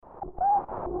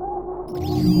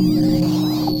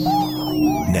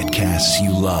Netcasts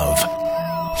you love.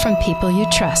 From people you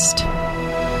trust.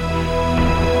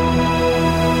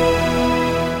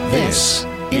 This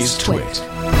is Twit.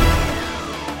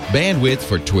 Bandwidth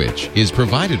for Twitch is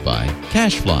provided by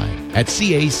CacheFly at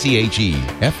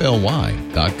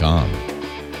CacheFly.com.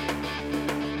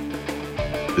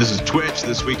 This is Twitch,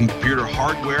 This Week in Computer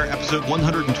Hardware, episode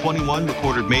 121,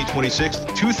 recorded May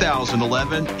 26th,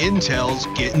 2011. Intel's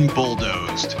getting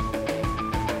bulldozed.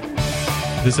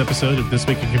 This episode of This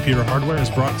Week in Computer Hardware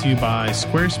is brought to you by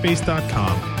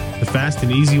Squarespace.com, the fast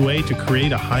and easy way to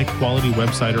create a high-quality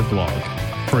website or blog.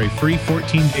 For a free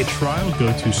 14-day trial,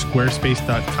 go to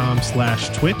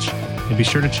squarespace.com/Twitch and be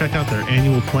sure to check out their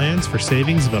annual plans for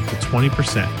savings of up to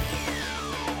 20%.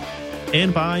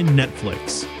 And by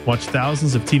Netflix. Watch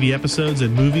thousands of TV episodes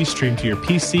and movies streamed to your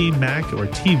PC, Mac, or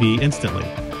TV instantly.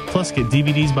 Plus, get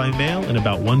DVDs by mail in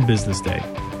about one business day.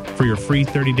 For your free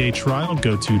 30-day trial,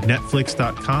 go to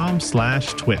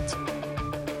netflix.com/twit.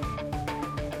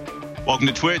 Welcome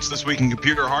to Twitch, This Week in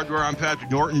Computer Hardware. I'm Patrick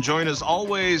Norton, joined as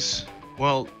always.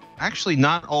 Well, actually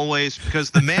not always, because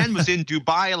the man was in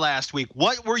Dubai last week.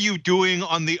 What were you doing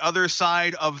on the other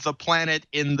side of the planet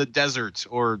in the desert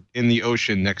or in the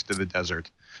ocean next to the desert?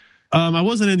 I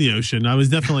wasn't in the ocean. I was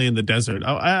definitely in the desert.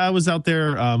 I was out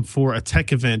there for a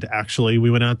tech event, actually. We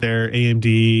went out there.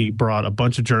 AMD brought a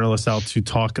bunch of journalists out to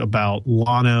talk about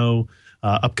Llano,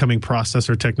 upcoming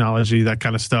processor technology, that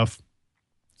kind of stuff.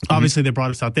 Mm-hmm. Obviously, they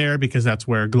brought us out there because that's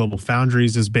where Global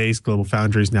Foundries is based. Global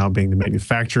Foundries now being the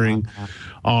manufacturing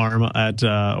arm at,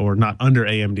 or not under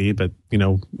AMD, but, you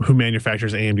know, who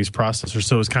manufactures AMD's processors.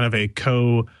 So it's kind of a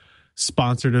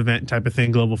co-sponsored event type of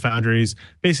thing, Global Foundries,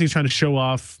 basically trying to show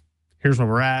off, here's where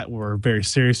we're at. We're very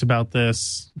serious about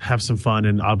this. Have some fun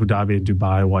in Abu Dhabi and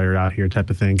Dubai while you're out here type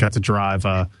of thing. Got to drive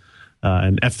an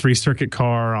F3 circuit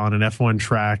car on an F1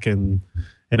 track in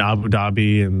Abu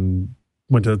Dhabi and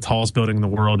went to the tallest building in the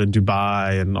world in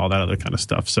Dubai and all that other kind of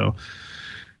stuff. So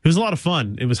it was a lot of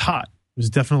fun. It was hot. It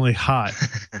was definitely hot,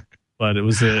 but it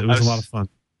was a lot of fun.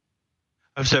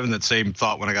 I was having that same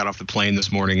thought when I got off the plane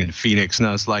this morning in Phoenix, and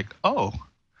I was like, oh,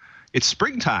 it's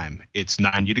springtime. It's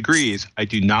 90 degrees. I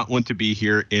do not want to be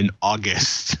here in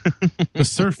August.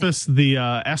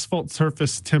 The asphalt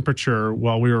surface temperature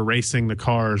while we were racing the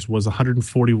cars was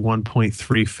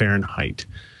 141.3 Fahrenheit.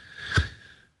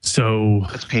 So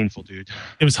that's painful, dude.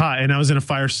 It was hot, and I was in a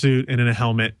fire suit and in a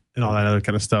helmet and all that other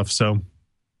kind of stuff. So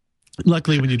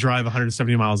luckily, when you drive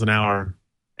 170 miles an hour,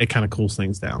 it kind of cools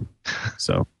things down.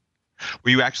 So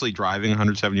were you actually driving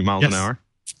 170 miles an hour?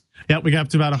 Yeah, we got up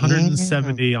to about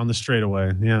 170 on the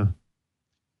straightaway. Yeah.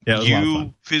 Yeah, it was a lot of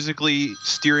fun. Physically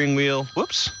steering wheel.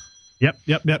 Whoops. Yep.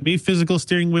 Me physical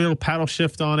steering wheel, paddle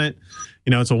shift on it.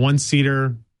 You know, it's a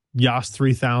one-seater. Yas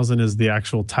 3000 is the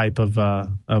actual type of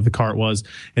the car it was.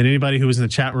 And anybody who was in the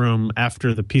chat room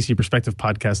after the PC Perspective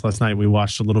podcast last night, we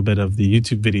watched a little bit of the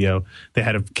YouTube video. They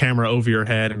had a camera over your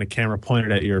head and a camera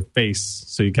pointed at your face,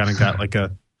 so you kind of got like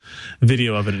a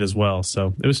video of it as well.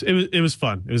 So it was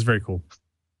fun. It was very cool.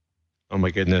 Oh my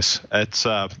goodness, it's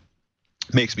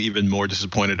makes me even more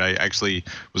disappointed. I actually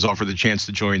was offered the chance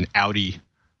to join Audi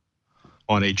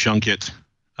on a junket.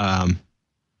 For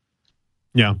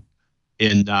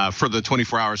the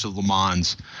 24 hours of Le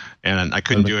Mans, and I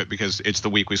couldn't do it because it's the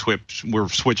week we're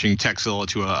switching Texilla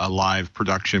to a live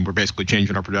production. We're basically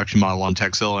changing our production model on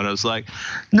Texilla, and I was like,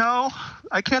 no,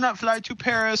 I cannot fly to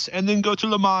Paris and then go to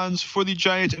Le Mans for the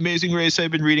giant, amazing race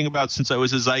I've been reading about since I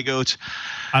was a zygote.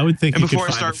 I would think you could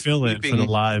find a fill-in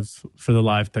for the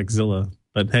live Texilla.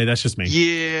 But hey, that's just me.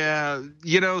 Yeah.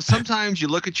 You know, sometimes you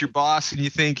look at your boss and you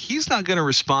think he's not going to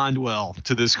respond well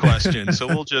to this question. So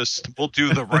we'll do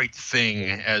the right thing,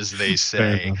 as they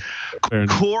say. Fair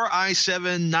enough. Core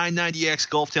i7 990X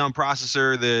Gulftown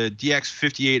processor, the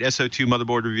DX58 SO2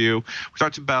 motherboard review. We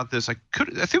talked about this. I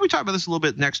think we talked about this a little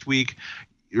bit next week,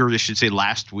 or I should say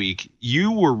last week.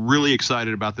 You were really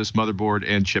excited about this motherboard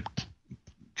and chip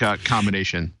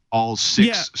combination. All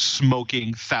six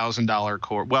smoking $1,000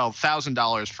 core. Well,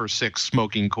 $1,000 for 6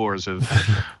 smoking cores of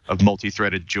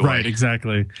multi-threaded joy. Right,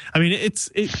 exactly. I mean, it's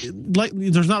like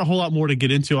there's not a whole lot more to get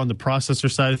into on the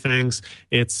processor side of things.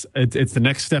 It's the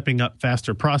next stepping up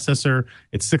faster processor.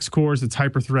 It's 6 cores. It's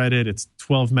hyper-threaded. It's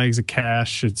 12 megs of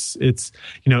cache. It's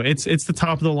the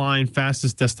top of the line,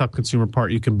 fastest desktop consumer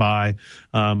part you can buy.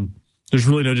 There's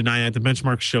really no denying it. The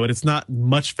benchmarks show it. It's not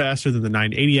much faster than the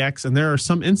 980X, and there are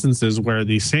some instances where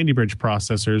the Sandy Bridge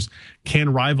processors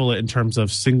can rival it in terms of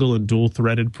single and dual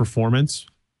threaded performance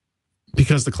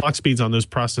because the clock speeds on those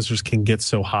processors can get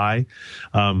so high.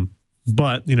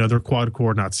 But, they're quad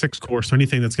core, not 6-core. So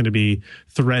anything that's going to be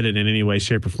threaded in any way,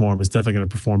 shape, or form is definitely going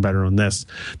to perform better on this.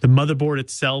 The motherboard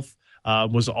itself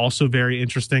was also very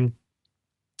interesting.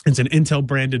 It's an Intel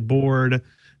branded board.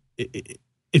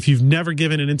 If you've never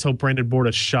given an Intel branded board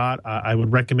a shot, I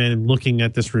would recommend looking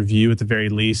at this review at the very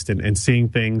least and seeing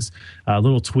things,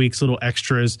 little tweaks, little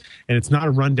extras. And it's not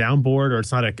a rundown board, or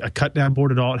it's not a cut down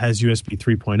board at all. It has USB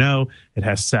 3.0. It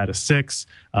has SATA 6.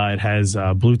 It has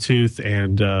Bluetooth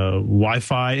and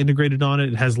Wi-Fi integrated on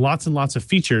it. It has lots and lots of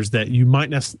features that you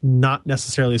might not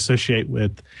necessarily associate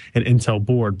with an Intel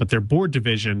board, but their board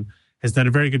division has done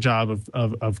a very good job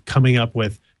of coming up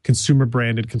with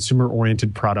consumer-branded,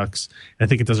 consumer-oriented products. And I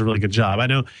think it does a really good job. I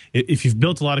know if you've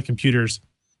built a lot of computers,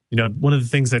 one of the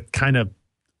things that kind of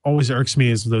always irks me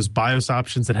is those BIOS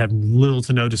options that have little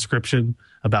to no description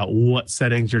about what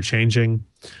settings you're changing.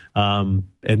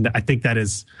 And I think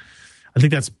that's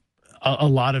a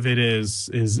lot of it is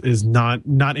not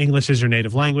English as your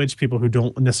native language. People who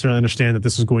don't necessarily understand that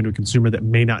this is going to a consumer that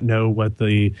may not know what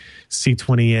the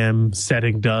C20M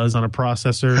setting does on a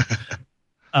processor.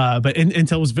 But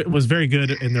Intel was very good,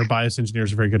 and their BIOS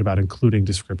engineers are very good about including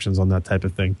descriptions on that type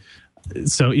of thing.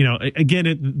 So, again,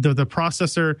 the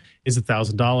processor is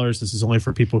 $1,000. This is only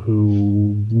for people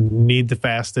who need the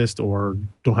fastest or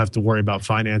don't have to worry about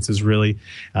finances, really.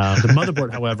 The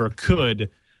motherboard, however,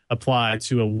 could apply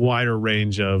to a wider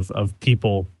range of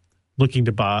people looking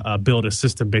to build a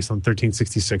system based on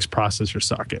 1366 processor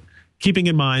socket. Keeping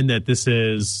in mind that this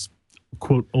is,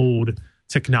 quote, old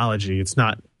technology. It's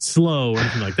not slow or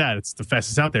anything like that. It's the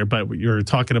fastest out there. But you're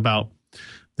talking about,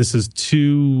 this is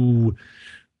 2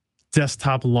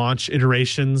 desktop launch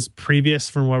iterations previous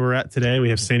from where we're at today. We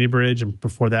have Sandy Bridge, and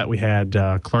before that we had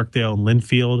Clarkdale and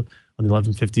Linfield on the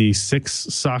 1156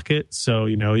 socket. So,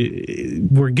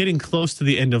 we're getting close to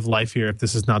the end of life here if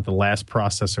this is not the last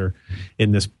processor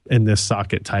in this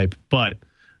socket type. But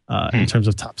in terms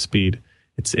of top speed,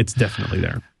 it's definitely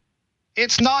there.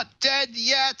 It's not dead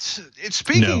yet.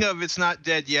 Speaking of it's not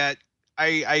dead yet,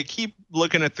 I keep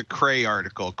looking at the Cray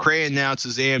article. Cray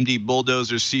announces AMD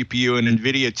Bulldozer CPU and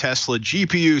NVIDIA Tesla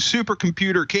GPU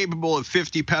supercomputer capable of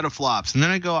 50 petaflops. And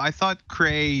then I thought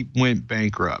Cray went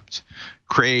bankrupt.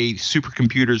 Cray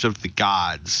supercomputers of the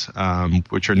gods,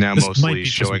 which are now mostly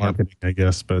showing up. I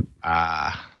guess, but not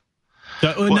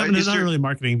really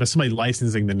marketing, but somebody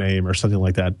licensing the name or something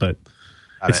like that. But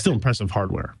it's still impressive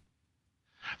hardware.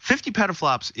 50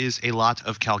 petaflops is a lot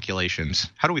of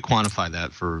calculations. How do we quantify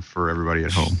that for everybody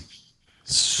at home?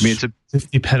 I mean, it's a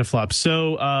 50 petaflops.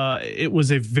 So it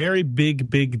was a very big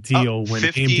deal when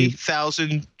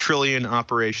 50,000 trillion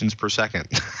operations per second.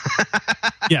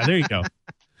 Yeah, there you go.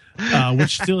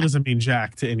 Which still doesn't mean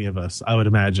jack to any of us, I would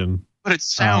imagine. But it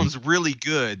sounds really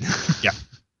good. Yeah.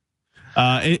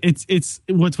 It's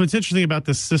what's interesting about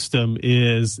this system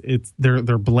is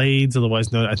they're blades,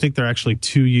 otherwise known. I think they're actually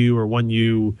 2U or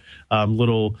 1U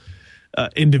little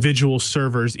individual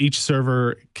servers. Each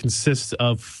server consists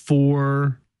of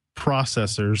 4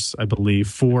 processors, I believe,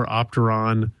 4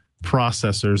 Opteron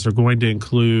processors. They're going to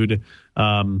include.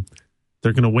 They're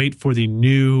going to wait for the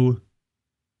new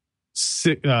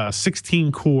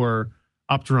 16-core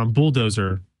Opteron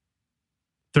Bulldozer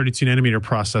 32 nanometer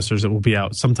processors that will be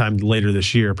out sometime later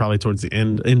this year, probably towards the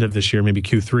end of this year, maybe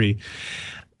Q3.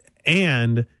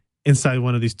 And inside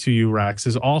one of these 2U racks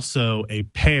is also a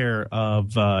pair of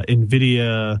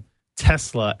NVIDIA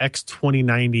Tesla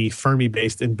X2090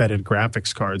 Fermi-based embedded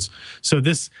graphics cards. So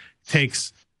this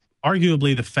takes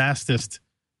arguably the fastest,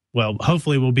 well,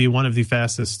 hopefully will be one of the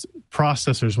fastest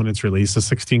processors when it's released, a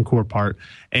 16-core part,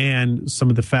 and some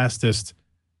of the fastest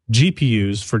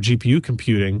GPUs for GPU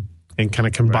computing, and kind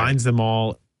of combines them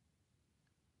all.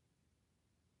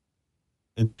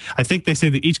 And I think they say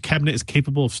that each cabinet is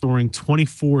capable of storing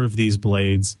 24 of these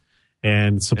blades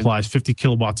and supplies 50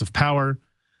 kilowatts of power.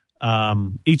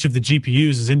 Each of the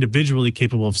GPUs is individually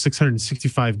capable of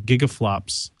 665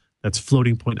 gigaflops. That's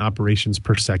floating point operations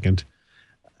per second.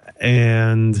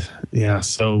 And yeah,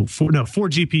 so 4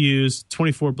 GPUs,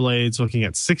 24 blades, looking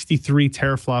at 63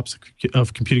 teraflops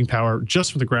of computing power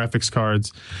just for the graphics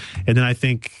cards. And then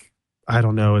I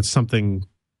don't know, it's something,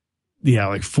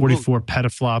 like 44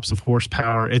 petaflops of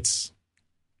horsepower. It's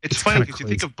funny because you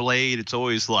think of Blade, it's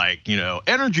always like,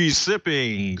 energy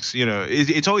sipping,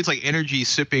 it's always like energy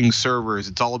sipping servers.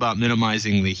 It's all about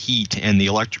minimizing the heat and the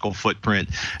electrical footprint.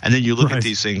 And then you look at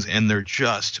these things and they're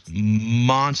just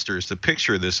monsters. The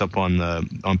picture of this up on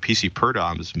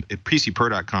PCPer.com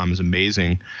is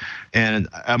amazing. And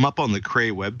I'm up on the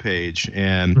Cray webpage,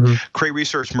 and Cray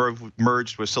Research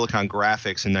merged with Silicon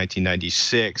Graphics in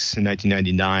 1996. In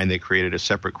 1999, they created a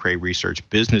separate Cray Research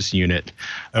business unit.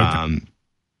 Okay.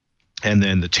 And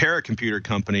then the Terra Computer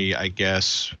Company, I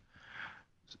guess,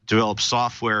 developed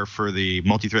software for the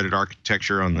multi-threaded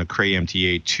architecture on the Cray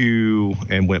MTA2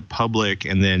 and went public,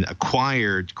 and then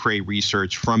acquired Cray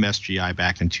Research from SGI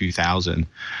back in 2000.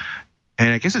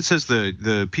 And I guess it says the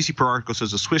PC Pro article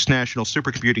says the Swiss National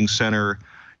Supercomputing Center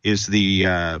is the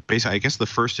basically, I guess, the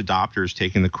first adopters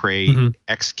taking the Cray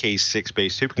XK6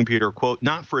 based supercomputer, quote,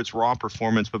 not for its raw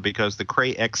performance, but because the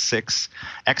Cray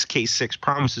XK6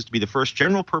 promises to be the first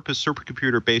general purpose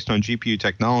supercomputer based on GPU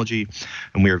technology,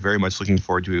 and we are very much looking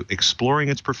forward to exploring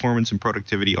its performance and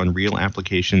productivity on real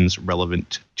applications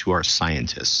relevant to our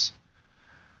scientists,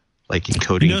 like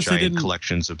encoding giant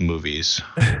collections of movies.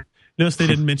 Notice they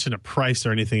didn't mention a price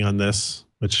or anything on this,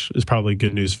 which is probably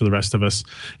good news for the rest of us.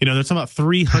 You know, there's about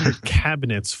 300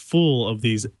 cabinets full of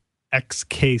these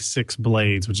XK6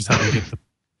 blades, which is how they get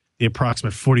the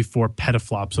approximate 44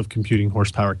 petaflops of computing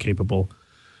horsepower capable.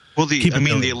 Well, the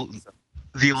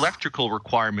electrical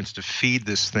requirements to feed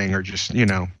this thing are just,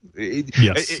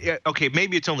 okay,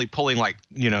 maybe it's only pulling 10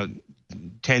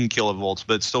 kilovolts,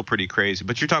 but it's still pretty crazy.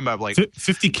 But you're talking about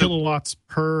 50 kilowatts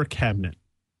per cabinet.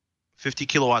 50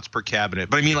 kilowatts per cabinet.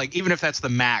 But I mean, even if that's the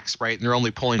max, right, and they're only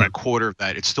pulling a quarter of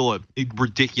that, it's still a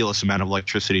ridiculous amount of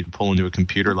electricity to pull into a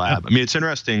computer lab. I mean, it's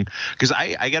interesting because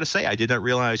I got to say, I did not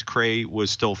realize Cray was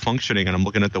still functioning, and I'm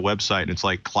looking at the website, and it's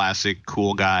like classic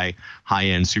cool guy,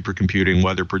 high-end supercomputing,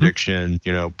 weather prediction,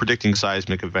 predicting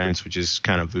seismic events, which is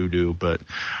kind of voodoo. But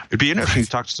it'd be interesting to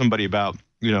talk to somebody about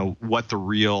what the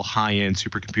real high-end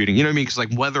supercomputing, you know what I mean?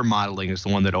 Because weather modeling is the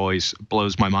one that always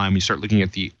blows my mind when you start looking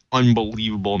at the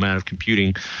unbelievable amount of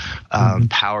computing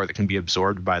power that can be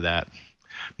absorbed by that.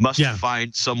 Must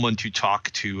find someone to talk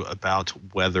to about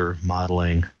weather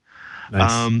modeling.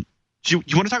 Nice. Do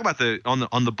you want to talk about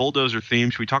on the Bulldozer theme?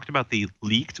 Should we talk about the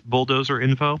leaked Bulldozer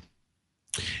info?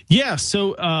 Yeah.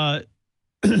 So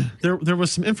there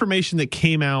was some information that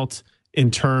came out in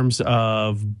terms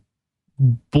of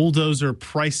Bulldozer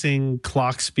pricing,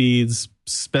 clock speeds,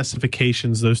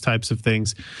 specifications, those types of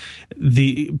things.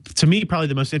 To me, probably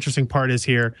the most interesting part is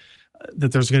here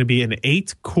that there's going to be an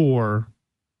 8-core.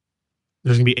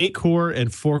 There's going to be 8-core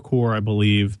and 4-core, I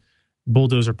believe,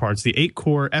 Bulldozer parts. The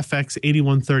 8-core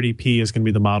FX8130P is going to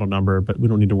be the model number, but we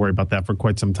don't need to worry about that for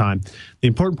quite some time. The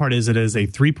important part is it is a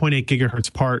 3.8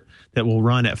 gigahertz part that will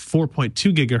run at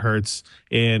 4.2 gigahertz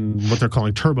in what they're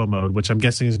calling turbo mode, which I'm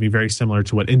guessing is going to be very similar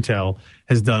to what Intel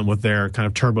has done with their kind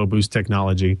of turbo boost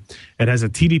technology. It has a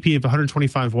TDP of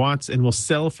 125 watts and will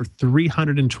sell for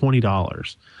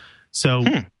 $320. So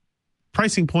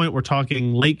pricing point, we're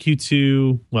talking late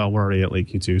Q2. Well, we're already at late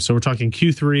Q2. So we're talking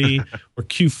Q3 or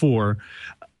Q4,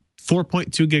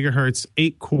 4.2 gigahertz,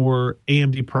 8-core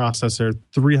AMD processor,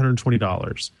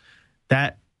 $320.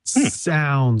 That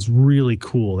sounds really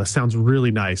cool. That sounds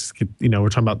really nice. We're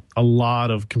talking about a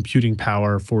lot of computing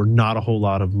power for not a whole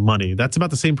lot of money. That's about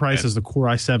the same price as the Core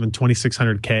i7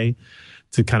 2600K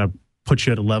to kind of put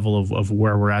you at a level of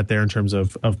where we're at there in terms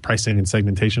of pricing and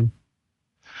segmentation.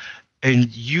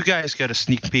 And you guys got a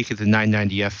sneak peek at the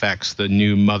 990FX, the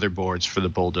new motherboards for the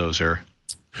Bulldozer.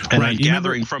 And I'm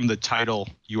gathering from the title,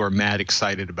 you are mad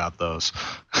excited about those.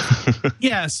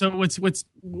 Yeah. So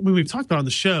when we've talked about on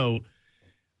the show,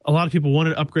 a lot of people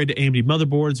wanted to upgrade to AMD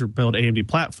motherboards or build AMD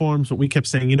platforms, but we kept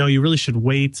saying, you really should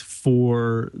wait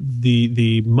for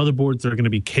the motherboards that are going to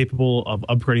be capable of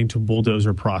upgrading to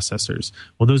Bulldozer processors.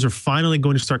 Well, those are finally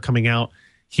going to start coming out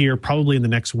here probably in the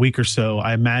next week or so.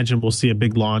 I imagine we'll see a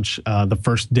big launch the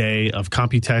first day of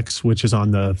Computex, which is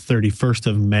on the 31st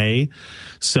of May.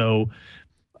 So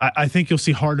I think you'll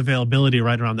see hard availability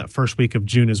right around that first week of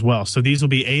June as well. So these will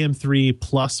be AM3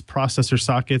 plus processor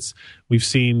sockets. We've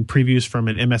seen previews from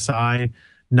an MSI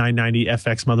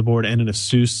 990FX motherboard and an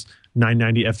ASUS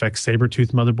 990FX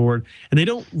Sabertooth motherboard. And they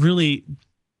don't really,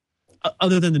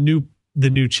 other than the new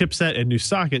chipset and new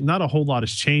socket, not a whole lot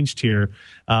has changed here.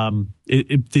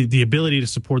 The ability to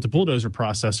support the Bulldozer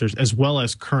processors as well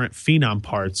as current Phenom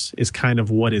parts is kind of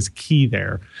what is key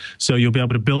there. So you'll be able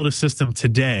to build a system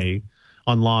today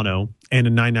on Llano and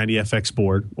a 990FX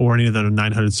board or any of the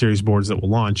 900 series boards that will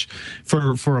launch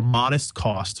for a modest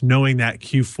cost, knowing that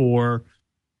Q4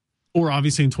 or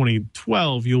obviously in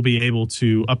 2012, you'll be able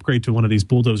to upgrade to one of these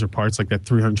Bulldozer parts like that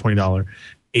 $320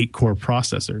 8-core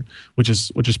processor, which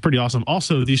is pretty awesome.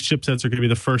 Also, these chipsets are going to be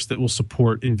the first that will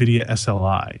support NVIDIA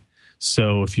SLI.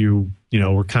 So if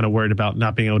we're kind of worried about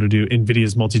not being able to do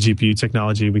NVIDIA's multi-GPU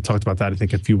technology, we talked about that, I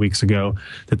think, a few weeks ago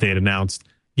that they had announced,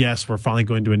 yes, we're finally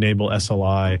going to enable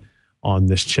SLI on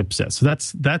this chipset. So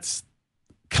that's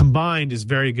combined is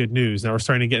very good news. Now we're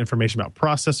starting to get information about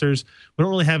processors. We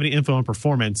don't really have any info on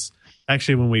performance.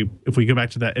 Actually, if we go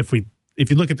back to that, if if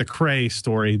you look at the Cray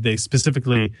story,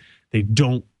 they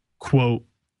don't quote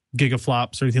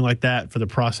gigaflops or anything like that for the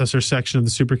processor section of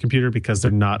the supercomputer because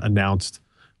they're not announced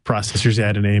processors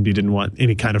yet, and AMD didn't want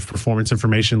any kind of performance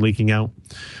information leaking out.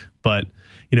 But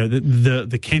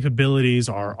the capabilities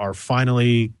are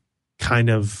finally kind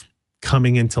of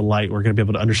coming into light. We're going to be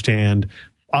able to understand,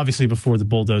 obviously, before the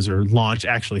Bulldozer launch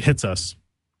actually hits us,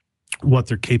 what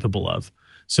they're capable of.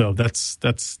 So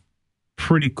that's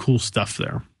pretty cool stuff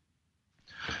there.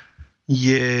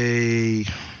 Yay.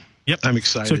 Yep. I'm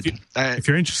excited. So if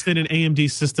you're interested in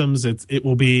AMD systems, it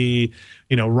will be,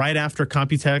 right after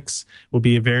Computex will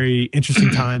be a very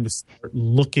interesting time to start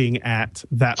looking at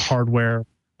that hardware.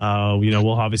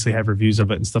 We'll obviously have reviews of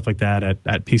it and stuff like that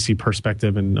at PC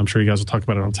Perspective, and I'm sure you guys will talk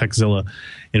about it on Techzilla. And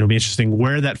it'll be interesting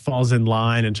where that falls in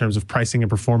line in terms of pricing and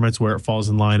performance, where it falls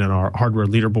in line on our hardware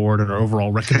leaderboard and our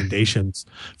overall recommendations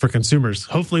for consumers.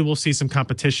 Hopefully, we'll see some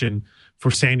competition for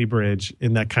Sandy Bridge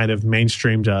in that kind of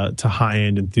mainstream to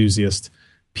high-end enthusiast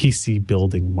PC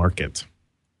building market.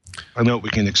 I know what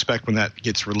we can expect when that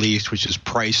gets released, which is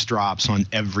price drops on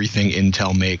everything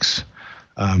Intel makes.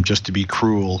 Just to be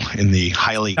cruel in the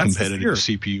highly competitive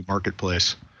CPU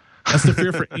marketplace. That's the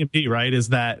fear for AMD, right? Is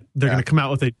that they're going to come out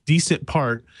with a decent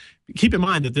part. Keep in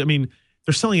mind that,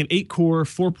 they're selling an 8-core,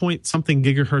 4-point-something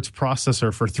gigahertz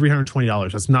processor for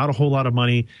 $320. That's not a whole lot of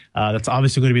money. That's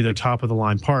obviously going to be their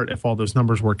top-of-the-line part if all those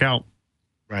numbers work out.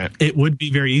 Right. It would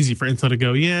be very easy for Intel to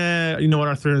go, yeah, you know what,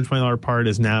 our $320 part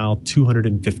is now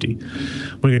 $250. What are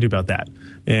you going to do about that?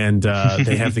 And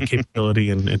they have the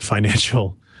capability and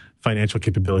financial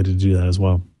capability to do that as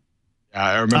well.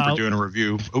 I remember doing a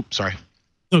review. Oops, sorry.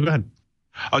 No, go ahead.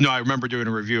 Oh, no, I remember doing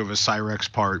a review of a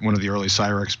Cyrex part, one of the early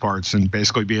Cyrex parts, and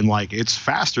basically being like, it's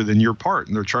faster than your part,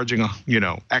 and they're charging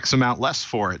X amount less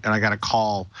for it. And I got a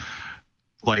call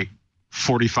like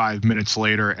 45 minutes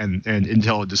later, and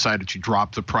Intel had decided to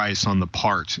drop the price on the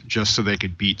part just so they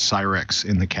could beat Cyrex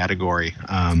in the category.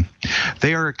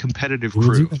 They are a competitive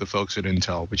crew, the folks at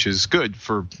Intel, which is good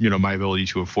for my ability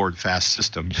to afford fast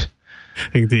systems.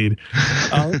 Indeed.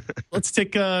 Let's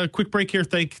take a quick break here.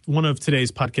 Thank one of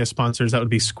today's podcast sponsors. That would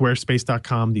be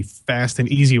Squarespace.com, the fast and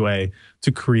easy way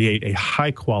to create a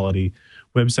high quality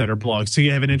website or blog. So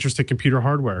you have an interest in computer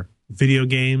hardware, video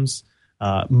games,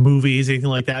 movies, anything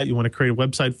like that. You want to create a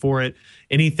website for it.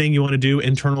 Anything you want to do,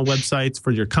 internal websites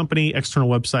for your company, external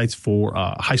websites for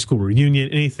high school reunion,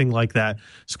 anything like that.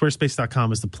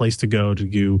 Squarespace.com is the place to go to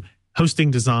do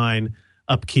hosting, design,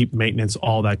 upkeep, maintenance,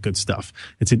 all that good stuff.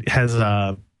 They have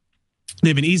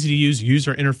an easy to use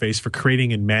user interface for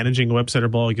creating and managing a website or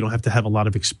blog. You don't have to have a lot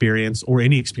of experience or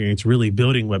any experience really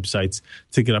building websites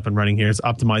to get up and running here. It's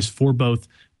optimized for both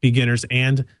beginners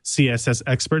and CSS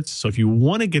experts. So if you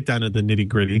want to get down to the nitty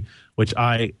gritty, which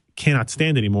I cannot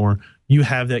stand anymore, you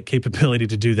have that capability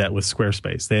to do that with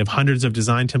Squarespace. They have hundreds of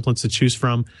design templates to choose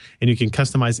from, and you can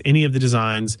customize any of the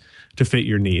designs to fit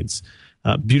your needs.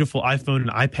 Beautiful iPhone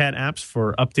and iPad apps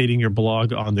for updating your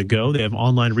blog on the go. They have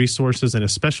online resources and a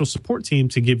special support team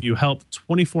to give you help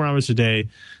 24 hours a day,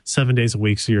 7 days a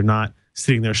week, so you're not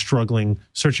sitting there struggling,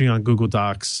 searching on Google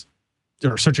Docs,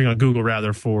 or searching on Google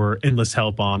rather, for endless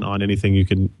help on anything you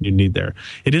need there.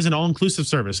 It is an all-inclusive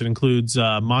service. It includes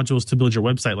modules to build your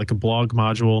website, like a blog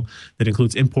module that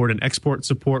includes import and export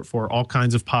support for all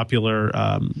kinds of popular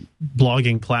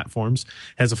blogging platforms.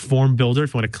 It has a form builder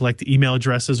if you want to collect email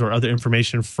addresses or other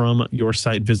information from your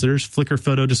site visitors, Flickr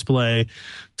photo display,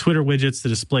 Twitter widgets to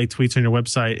display tweets on your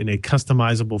website in a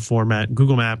customizable format,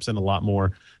 Google Maps, and a lot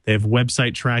more. They have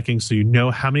website tracking so you know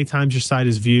how many times your site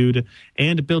is viewed,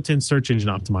 and a built-in search engine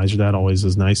optimizer. That always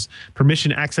is nice.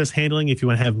 Permission access handling if you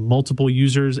want to have multiple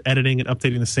users editing and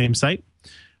updating the same site.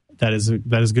 That is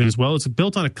good as well. It's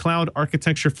built on a cloud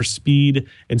architecture for speed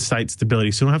and site stability.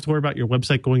 So you don't have to worry about your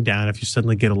website going down if you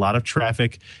suddenly get a lot of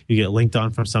traffic. You get linked on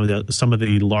from some of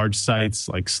the large sites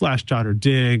like Slashdot or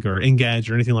Dig or Engadget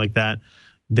or anything like that.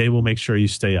 They will make sure you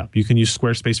stay up. You can use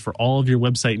Squarespace for all of your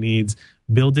website needs.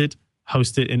 Build it,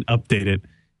 host it, and update it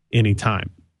anytime.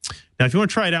 Now, if you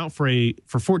want to try it out for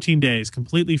 14 days,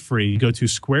 completely free, go to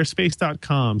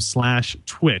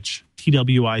squarespace.com/Twitch,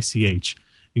 TWICH.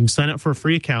 You can sign up for a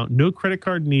free account, no credit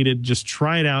card needed. Just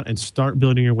try it out and start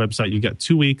building your website. You got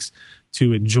 2 weeks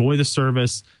to enjoy the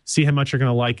service, see how much you're going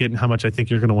to like it, and how much I think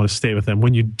you're going to want to stay with them.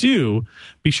 When you do,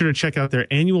 be sure to check out their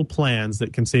annual plans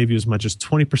that can save you as much as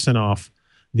 20% off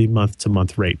the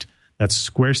month-to-month rate. That's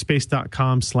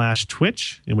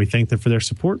squarespace.com/Twitch, and we thank them for their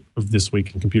support of This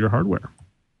Week in Computer Hardware.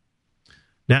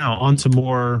 Now, on to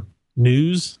more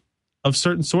news of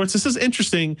certain sorts. This is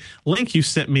interesting link you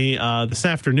sent me this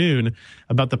afternoon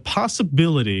about the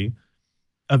possibility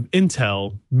of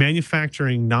Intel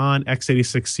manufacturing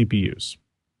non-x86 CPUs.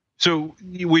 So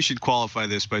we should qualify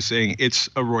this by saying it's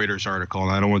a Reuters article,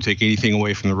 and I don't want to take anything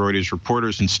away from the Reuters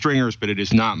reporters and stringers, but it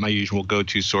is not my usual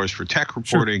go-to source for tech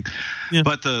reporting. Sure. Yeah.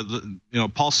 But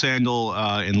Paul Sandel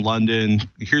in London,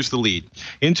 here's the lead.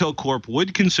 Intel Corp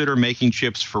would consider making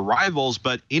chips for rivals,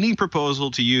 but any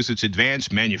proposal to use its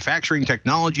advanced manufacturing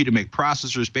technology to make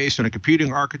processors based on a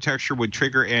computing architecture would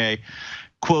trigger a,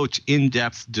 quote,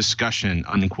 in-depth discussion,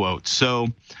 unquote. So,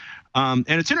 and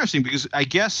it's interesting because I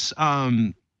guess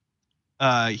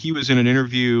he was in an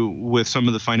interview with some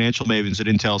of the financial mavens at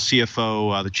Intel,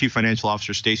 CFO, the chief financial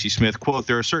officer, Stacy Smith, quote,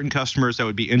 there are certain customers that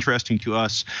would be interesting to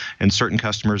us and certain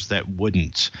customers that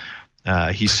wouldn't.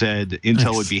 He said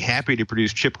Intel would be happy to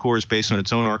produce chip cores based on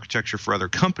its own architecture for other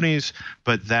companies,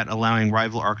 but that allowing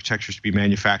rival architectures to be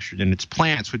manufactured in its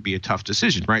plants would be a tough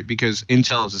decision, right? Because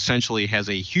Intel essentially has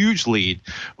a huge lead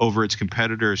over its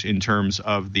competitors in terms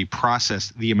of the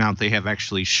process, the amount they have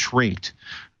actually shrinked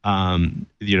the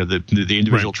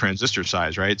individual transistor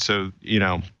size, right? So,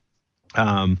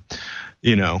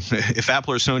 if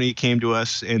Apple or Sony came to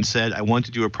us and said, I want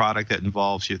to do a product that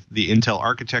involves the Intel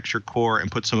architecture core and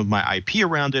put some of my IP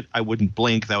around it, I wouldn't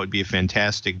blink. That would be a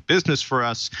fantastic business for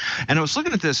us. And I was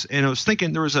looking at this and I was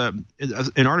thinking there was an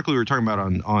article we were talking about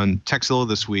on Techzilla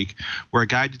this week where a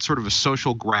guy did sort of a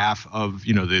social graph of,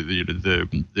 the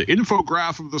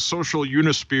infograph of the social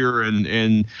Unisphere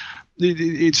and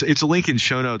it's a link in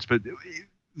show notes, but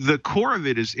the core of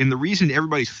it is, and the reason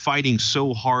everybody's fighting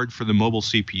so hard for the mobile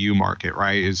CPU market,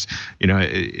 right, is,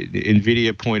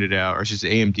 NVIDIA pointed out, or just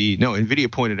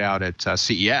NVIDIA pointed out at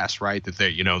CES, right,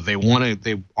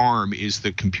 that ARM is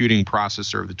the computing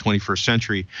processor of the 21st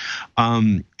century.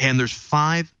 And there's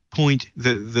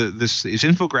this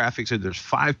infographic said there's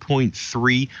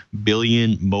 5.3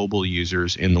 billion mobile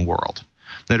users in the world.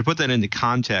 Now, to put that into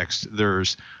context,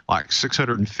 there's like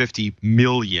 650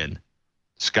 million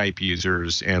Skype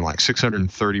users and like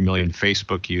 630 million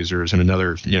Facebook users and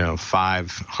another,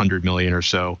 500 million or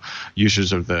so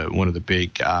users of one of the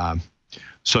big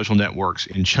social networks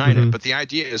in China. Mm-hmm. But the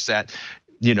idea is that,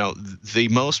 the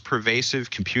most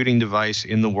pervasive computing device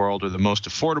in the world, or the most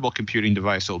affordable computing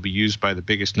device that will be used by the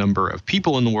biggest number of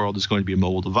people in the world, is going to be a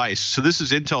mobile device. So this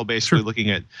is Intel basically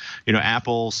looking at,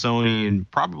 Apple, Sony, and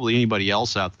probably anybody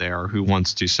else out there who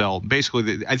wants to sell.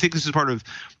 Basically, I think this is part of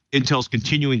Intel's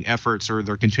continuing efforts, or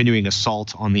their continuing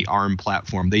assault on the ARM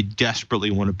platform. They desperately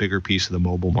want a bigger piece of the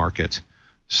mobile market.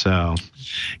 So,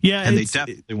 yeah, and they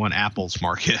definitely want Apple's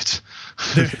market.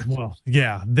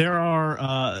 There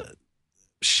are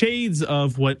shades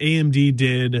of what AMD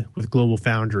did with Global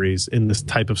Foundries in this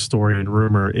type of story and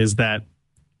rumor. Is that,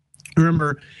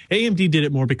 remember, AMD did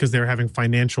it more because they were having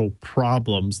financial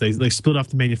problems. They split off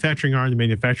the manufacturing arm. The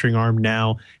manufacturing arm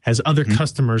now has other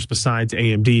customers besides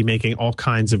AMD making all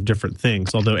kinds of different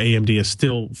things, although AMD is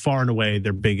still far and away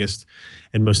their biggest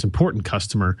and most important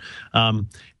customer.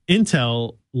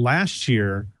 Intel last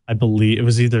year, I believe it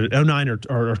was either 2009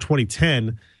 or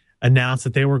 2010, announced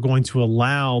that they were going to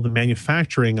allow the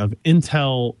manufacturing of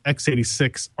Intel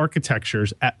x86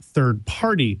 architectures at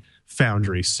third-party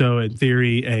foundries. So in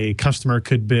theory, a customer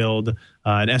could build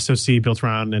an SoC built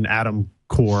around an Atom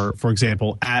core, for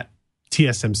example, at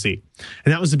TSMC.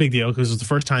 And that was a big deal because it was the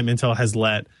first time Intel has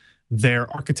let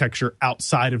their architecture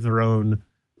outside of their own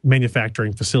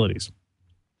manufacturing facilities.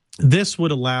 This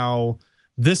would allow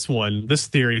this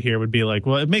theory here would be like,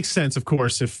 well, it makes sense, of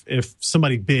course, if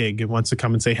somebody big wants to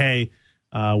come and say, hey,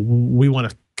 we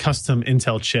want a custom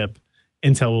Intel chip,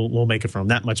 Intel will make it from.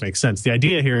 That much makes sense. The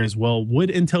idea here is, well, would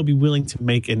Intel be willing to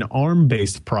make an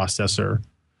ARM-based processor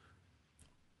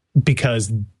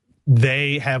because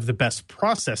they have the best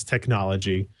process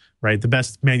technology, right? The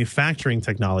best manufacturing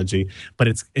technology, but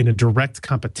it's in a direct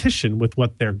competition with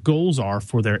what their goals are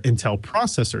for their Intel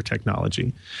processor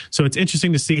technology. So it's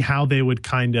interesting to see how they would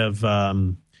kind of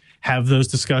have those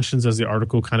discussions, as the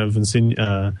article kind of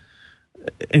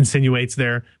insinuates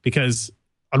there, because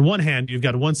on one hand, you've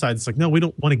got one side that's like, no, we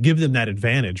don't want to give them that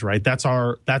advantage, right? That's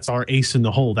our ace in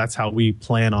the hole. That's how we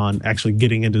plan on actually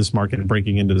getting into this market and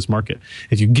breaking into this market.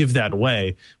 If you give that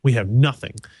away, we have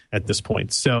nothing at this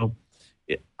point. So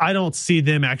I don't see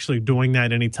them actually doing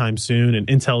that anytime soon. And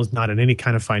Intel is not in any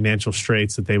kind of financial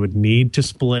straits that they would need to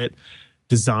split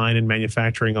design and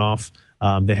manufacturing off.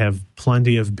 They have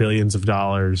plenty of billions of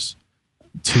dollars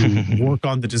to work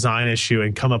on the design issue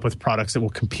and come up with products that will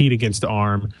compete against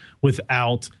ARM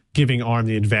without giving ARM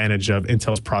the advantage of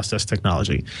Intel's process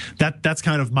technology. That's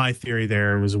kind of my theory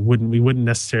there.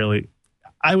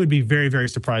 I would be very, very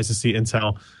surprised to see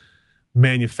Intel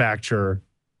manufacture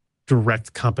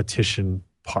direct competition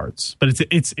parts. But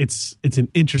it's an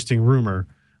interesting rumor.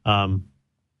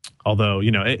 Although,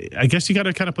 I guess you got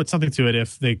to kind of put something to it.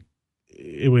 If they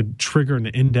it would trigger an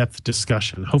in-depth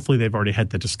discussion. Hopefully, they've already had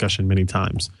the discussion many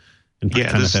times. And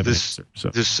this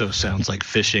so sounds like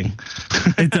fishing.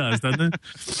 It does, doesn't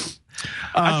it?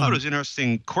 I thought it was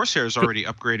interesting. Corsair is already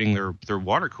upgrading their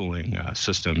water cooling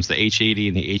systems. The H80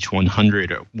 and the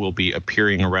H100 will be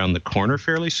appearing around the corner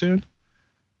fairly soon.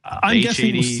 I'm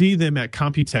guessing we'll see them at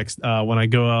Computex when I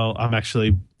go out. I'm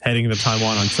actually heading to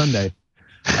Taiwan on Sunday.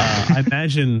 I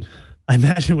imagine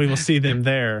we will see them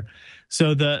there.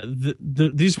 So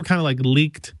these were kind of like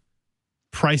leaked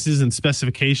prices and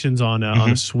specifications on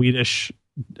a Swedish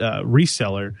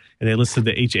reseller, and they listed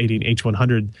the H80 and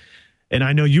H100. And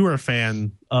I know you were a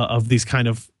fan of these kind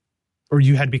of, or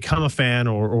you had become a fan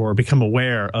or become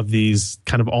aware of these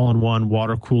kind of all-in-one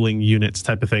water cooling units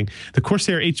type of thing. The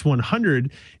Corsair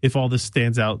H100, if all this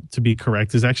stands out to be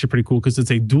correct, is actually pretty cool because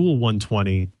it's a dual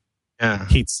 120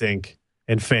 heatsink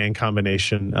and fan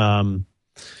combination.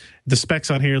 The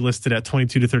specs on here listed at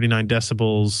 22 to 39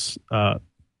 decibels,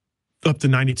 up to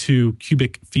 92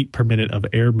 cubic feet per minute of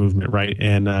air movement, right?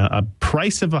 And a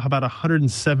price of about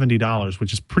 $170,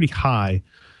 which is pretty high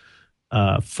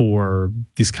for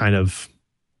these kind of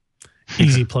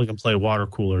easy plug-and-play water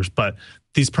coolers. But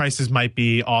these prices might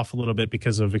be off a little bit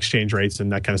because of exchange rates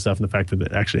and that kind of stuff, and the fact that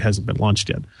it actually hasn't been launched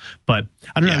yet. But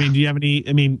I don't know. I mean, do you have any?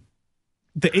 I mean,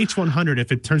 the H100,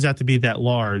 if it turns out to be that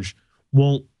large,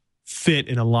 won't fit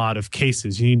in a lot of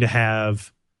cases. You need to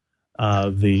have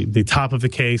the top of the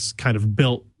case kind of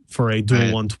built for a dual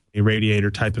 120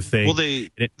 radiator type of thing. Well, the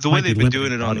way they've been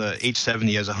doing it on the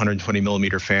H70 has 120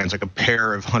 millimeter fans, like a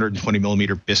pair of 120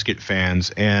 millimeter biscuit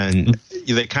fans, and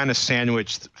they kind of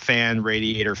sandwiched fan,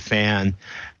 radiator, fan,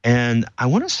 and I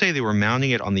want to say they were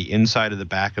mounting it on the inside of the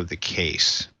back of the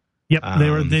case. Yep,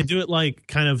 they do it like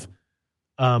kind of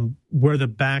where the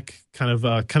back kind of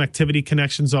connectivity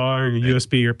connections are, your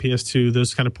USB or PS2,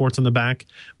 those kind of ports on the back.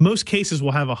 Most cases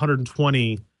will have a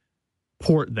 120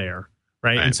 port there,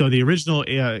 right? And so the original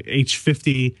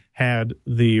H50 had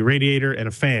the radiator and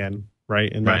a fan,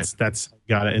 right? And that's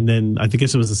got it. And then I think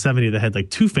it was the 70 that had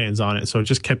like two fans on it, so it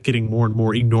just kept getting more and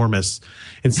more enormous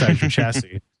inside your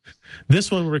chassis. This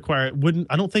one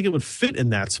I don't think it would fit in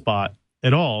that spot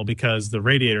at all because the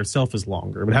radiator itself is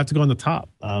longer. It would have to go on the top.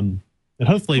 And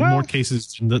hopefully more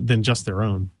cases than just their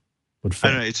own would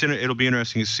fit. I don't know. It'll be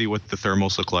interesting to see what the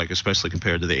thermals look like, especially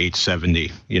compared to the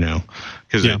H70,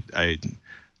 because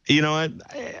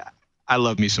I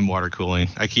love me some water cooling.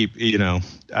 I keep,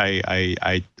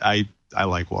 I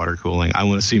like water cooling. I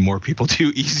want to see more people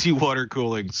do easy water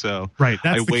cooling. So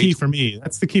that's the key for me.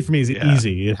 That's the key for me is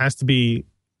easy. It has to be,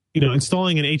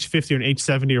 installing an H50 or an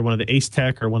H70 or one of the Ace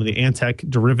Tech or one of the Antec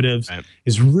derivatives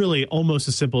is really almost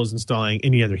as simple as installing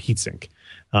any other heatsink,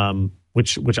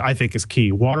 which I think is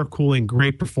key. Water cooling,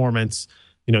 great performance,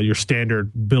 your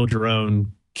standard build your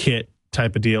own kit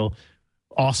type of deal.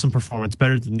 Awesome performance,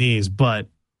 better than these, but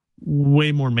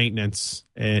way more maintenance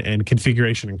and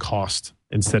configuration and cost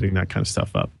in setting that kind of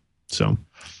stuff up. So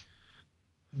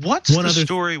what's the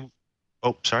story?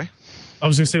 Oh, sorry. I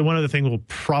was going to say one other thing we'll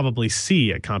probably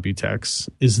see at Computex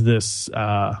is this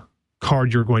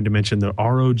card you're going to mention, the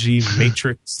ROG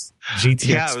Matrix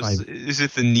GTX. Is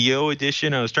it the Neo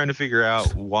edition? I was trying to figure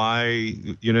out why.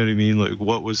 You know what I mean? Like,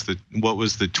 what was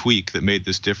the tweak that made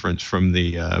this difference from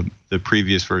the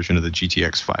previous version of the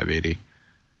GTX 580?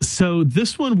 So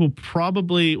this one will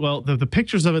probably the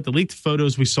pictures of it, the leaked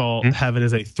photos we saw have it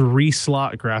as a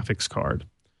 3-slot graphics card.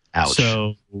 Ouch.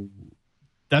 So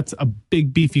that's a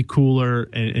big beefy cooler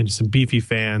and some beefy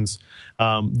fans.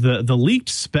 The leaked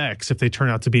specs, if they turn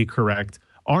out to be correct,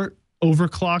 aren't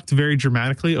overclocked very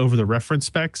dramatically over the reference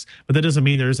specs, but that doesn't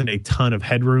mean there isn't a ton of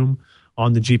headroom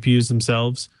on the GPUs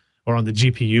themselves or on the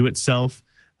GPU itself,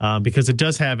 because it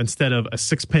does have, instead of a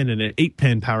 6-pin and an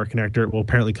 8-pin power connector, it will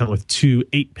apparently come with 2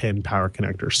 8-pin power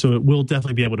connectors. So it will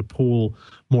definitely be able to pull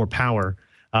more power.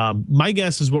 My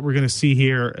guess is what we're going to see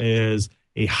here is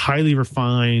a highly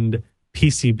refined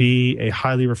PCB, a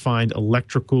highly refined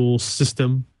electrical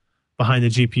system behind the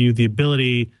GPU, the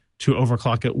ability to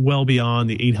overclock it well beyond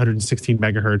the 816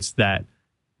 megahertz that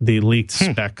the leaked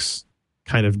specs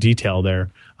kind of detail there.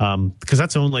 Because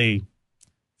that's only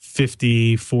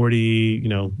 40,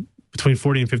 between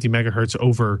 40 and 50 megahertz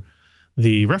over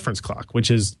the reference clock, which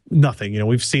is nothing.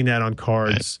 We've seen that on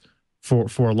cards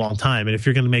for a long time. And if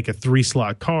you're going to make a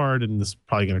 3-slot card, and this is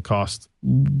probably going to cost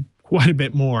quite a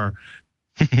bit more,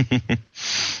 it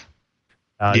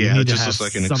just looks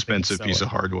like an expensive piece of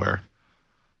hardware.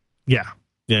 Yeah.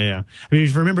 I mean,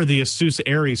 if you remember the Asus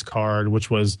Aries card, which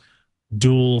was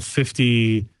dual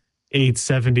 50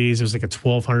 870s, it was like a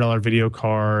 $1,200 video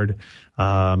card.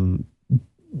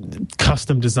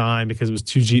 custom design because it was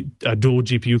a dual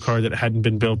GPU card that hadn't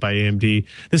been built by AMD.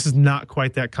 This is not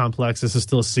quite that complex. This is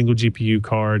still a single GPU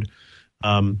card.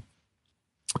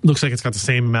 Looks like it's got the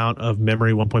same amount of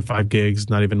memory, 1.5 gigs,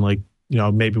 not even like,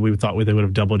 maybe we thought they would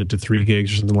have doubled it to 3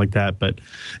 gigs or something like that. But,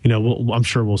 I'm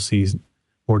sure we'll see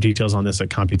more details on this at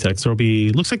Computex.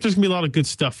 Looks like there's going to be a lot of good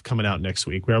stuff coming out next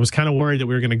week, where I was kind of worried that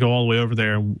we were going to go all the way over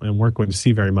there and weren't going to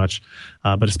see very much.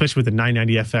 But especially with the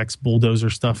 990FX bulldozer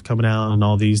stuff coming out and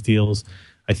all these deals,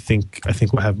 I think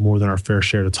we'll have more than our fair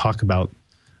share to talk about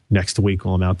next week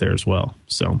while I'm out there as well.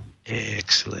 So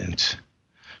excellent.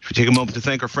 Should we take a moment to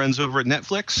thank our friends over at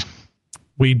Netflix?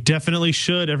 We definitely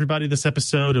should. Everybody, this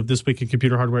episode of This Week in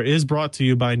Computer Hardware is brought to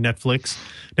you by Netflix.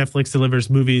 Netflix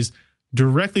delivers movies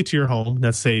directly to your home.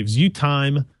 That saves you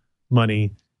time,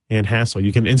 money, and hassle.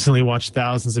 You can instantly watch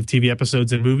thousands of TV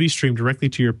episodes and movies streamed directly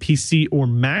to your PC or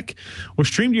Mac, or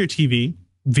stream to your TV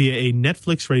via a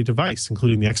Netflix-ready device,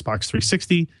 including the Xbox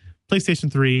 360,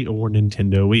 PlayStation 3, or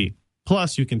Nintendo Wii.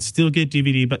 Plus, you can still get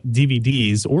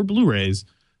DVDs or Blu-rays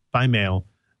by mail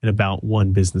in about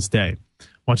 1 business day.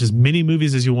 Watch as many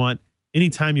movies as you want,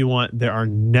 anytime you want. There are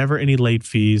never any late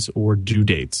fees or due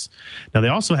dates. Now, they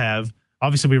also have,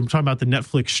 obviously, we were talking about the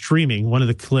Netflix streaming. One of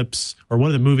the clips or one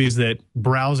of the movies that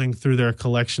browsing through their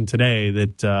collection today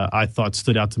that I thought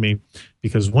stood out to me,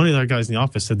 because one of the other guys in the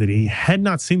office said that he had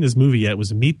not seen this movie yet,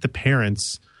 was Meet the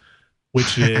Parents,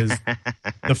 which is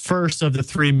the first of the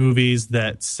 3 movies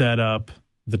that set up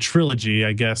the trilogy.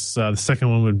 I guess the second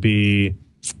one would be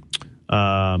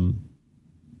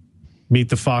Meet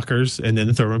the Fockers, and then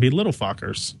the third one would be Little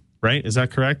Fockers, right? Is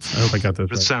that correct? I hope I got that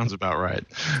right. Sounds about right.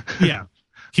 Yeah.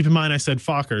 Keep in mind I said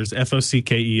Fockers,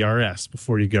 Fockers,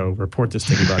 before you go report this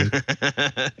to anybody.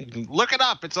 Look it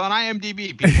up. It's on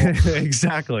IMDb, people.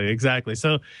 Exactly.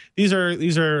 So these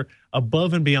are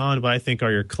above and beyond what I think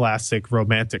are your classic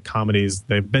romantic comedies.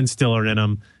 They've Ben Stiller in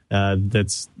them.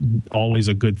 That's always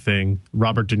a good thing.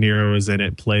 Robert De Niro is in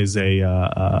it, plays a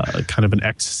kind of an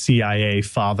ex-CIA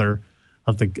father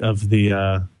of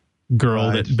the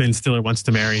girl that Ben Stiller wants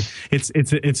to marry. It's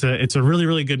a really,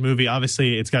 really good movie.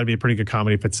 Obviously, it's got to be a pretty good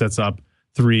comedy if it sets up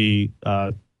a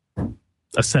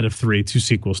set of 2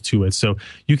 sequels to it. So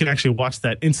you can actually watch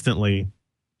that instantly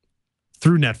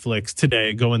through Netflix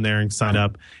today. Go in there and sign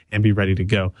up and be ready to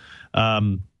go.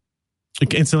 You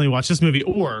can instantly watch this movie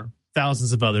or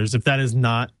thousands of others. If that is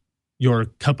not your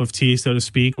cup of tea, so to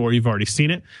speak, or you've already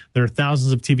seen it, there are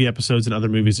thousands of TV episodes and other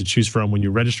movies to choose from. When you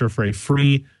register for a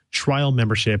free trial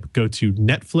membership, go to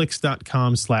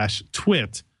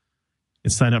netflix.com/twit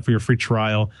and sign up for your free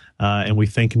trial. And we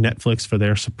thank Netflix for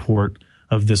their support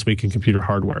of This Week in Computer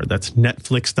Hardware. That's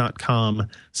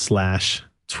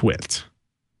netflix.com/twit.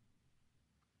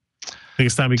 I think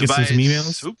it's time we get some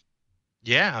emails.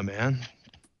 Yeah, man.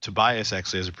 Tobias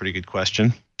actually has a pretty good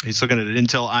question. He's looking at an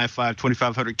Intel i5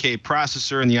 2500K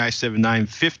processor and the i7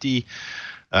 950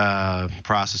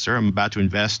 processor. I'm about to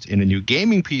invest in a new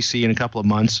gaming PC in a couple of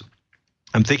months.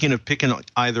 I'm thinking of picking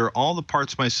either all the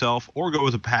parts myself or go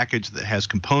with a package that has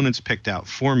components picked out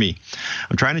for me.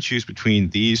 I'm trying to choose between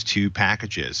these 2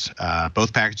 packages.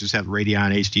 Both packages have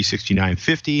Radeon HD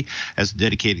 6950 as a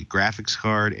dedicated graphics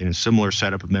card and a similar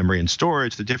setup of memory and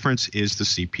storage. The difference is the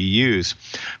CPUs.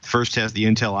 The first has the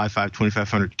Intel i5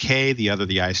 2500K, the other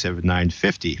the i7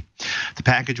 950. The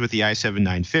package with the i7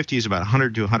 950 is about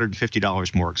 $100 to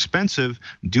 $150 more expensive.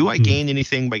 Do I gain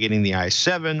anything by getting the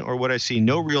i7, or would I see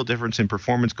no real difference in performance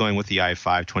going with the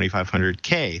i5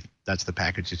 2500K? That's the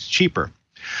package that's cheaper.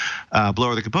 Below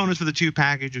are the components for the 2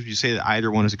 packages. You say that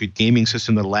either one is a good gaming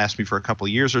system that'll last me for a couple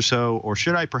of years or so, or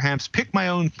should I perhaps pick my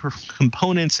own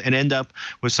components and end up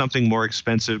with something more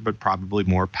expensive but probably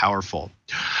more powerful?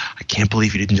 I can't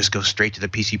believe you didn't just go straight to the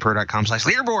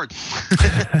PCPro.com/leaderboard.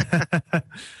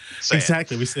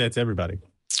 Exactly. We say that to everybody.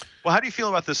 Well, how do you feel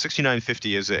about the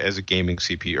 6950 as a gaming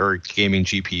CPU or gaming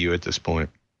GPU at this point?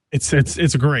 It's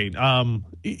great.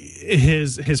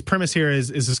 His premise here is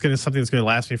this going to something that's going to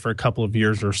last me for a couple of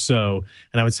years or so?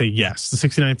 And I would say yes. The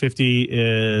 6950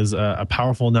 is a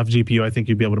powerful enough GPU. I think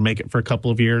you'd be able to make it for a couple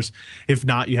of years. If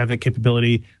not, you have the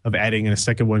capability of adding in a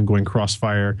second one, going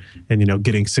Crossfire, and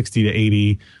getting 60 to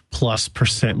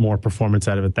 80+% more performance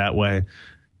out of it that way.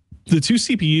 The 2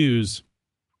 CPUs.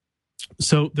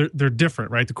 So they're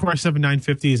different, right? The Core i7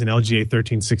 950 is an LGA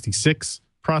 1366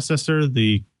 processor.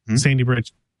 The Sandy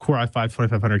Bridge Core i5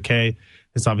 2500K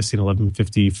is obviously an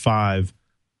 1155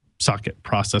 socket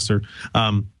processor.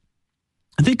 I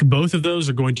think both of those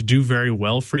are going to do very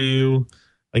well for you,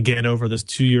 again, over this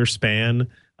 2-year span.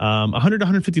 $100 to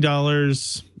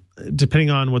 $150, depending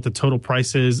on what the total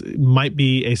price is, it might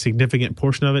be a significant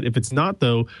portion of it. If it's not,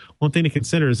 though, one thing to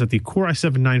consider is that the Core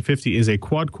i7-950 is a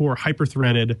quad-core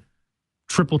hyper-threaded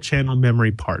triple-channel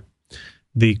memory part.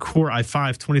 The Core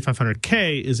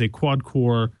i5-2500K is a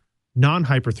quad-core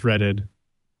non-hyper-threaded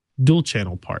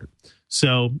dual-channel part.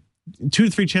 So 2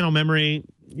 to 3 channel memory,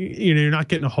 you're not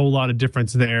getting a whole lot of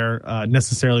difference there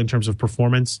necessarily in terms of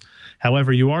performance.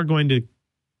 However, you are going to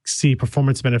see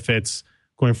performance benefits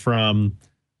going from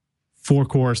 4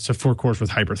 cores to 4 cores with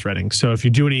hyper-threading. So if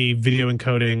you do any video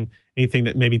encoding, anything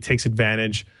that maybe takes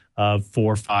advantage of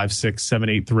 4, 5, 6, 7,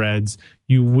 8 threads,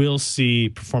 you will see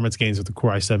performance gains with the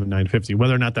Core i7-950.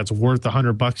 Whether or not that's worth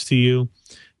 $100 to you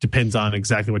depends on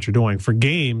exactly what you're doing. For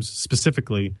games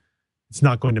specifically, it's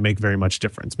not going to make very much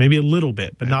difference. Maybe a little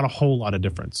bit, but not a whole lot of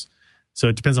difference. So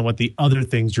it depends on what the other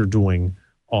things you're doing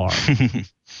are.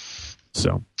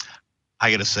 So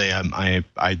I gotta say,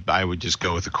 I would just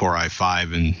go with the Core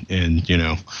i5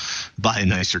 and buy a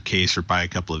nicer case or buy a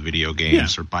couple of video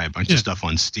games or buy a bunch of stuff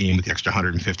on Steam with the extra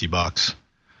 $150.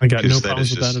 I got no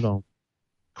problems with that at all.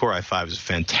 Core i5 is a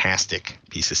fantastic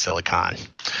piece of silicon.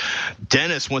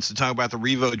 Dennis wants to talk about the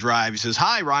Revo drive. He says,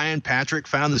 "Hi, Ryan. Patrick,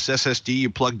 found this SSD you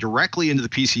plug directly into the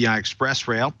PCI Express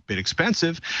rail. Bit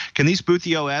expensive. Can these boot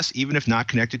the OS even if not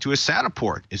connected to a SATA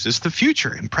port? Is this the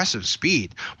future? Impressive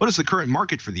speed. What is the current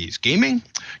market for these? Gaming?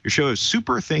 Your show is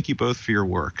super. Thank you both for your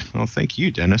work." Well, thank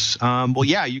you, Dennis. Well,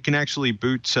 yeah, you can actually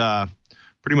boot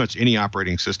pretty much any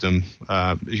operating system.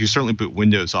 You certainly boot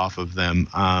Windows off of them.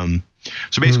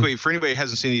 So basically, for anybody who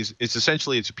hasn't seen these, it's a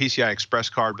PCI Express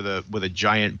card with a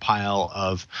giant pile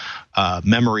of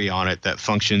memory on it that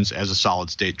functions as a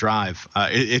solid state drive.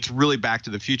 It's really back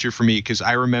to the future for me because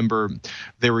I remember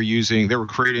they were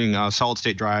creating solid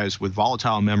state drives with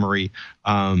volatile memory.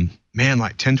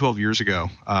 Like 10, 12 years ago,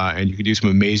 and you could do some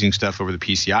amazing stuff over the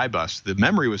PCI bus. The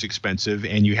memory was expensive,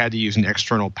 and you had to use an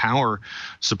external power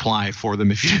supply for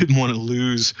them if you didn't want to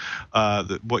lose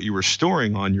what you were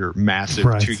storing on your massive 2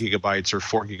 gigabytes or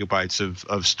 4 gigabytes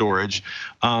of storage.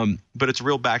 But it's a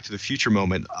real back to the future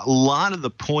moment. A lot of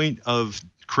the point of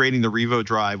creating the Revo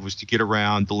drive was to get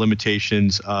around the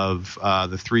limitations of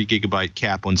the 3 gigabyte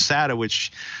cap on SATA,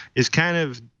 which is kind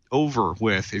of over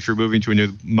with if you're moving to a new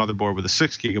motherboard with a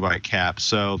 6 gigabyte cap.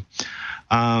 So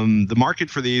the market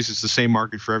for these is the same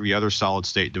market for every other solid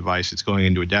state device that's going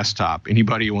into a desktop.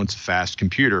 Anybody who wants a fast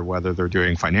computer, whether they're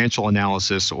doing financial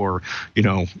analysis or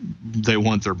they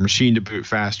want their machine to boot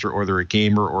faster, or they're a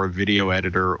gamer or a video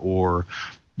editor, or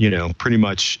pretty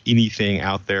much anything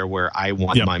out there where I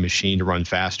want my machine to run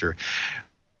faster.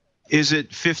 Is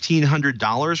it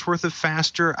 $1,500 worth of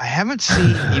faster? I haven't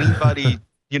seen anybody.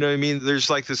 You know what I mean?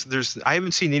 I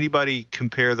haven't seen anybody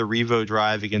compare the Revo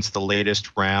drive against the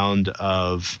latest round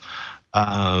of 6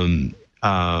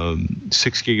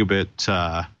 gigabit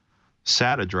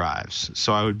SATA drives.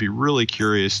 So I would be really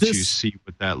curious to see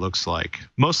what that looks like.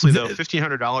 Mostly, though,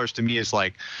 $1,500 to me is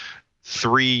like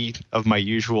 3 of my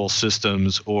usual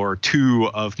systems or 2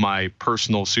 of my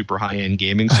personal super high-end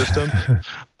gaming system.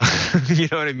 You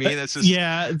know what I mean? That's just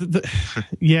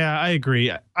I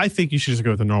agree. I think you should just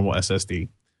go with a normal SSD.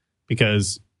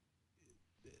 Because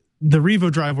the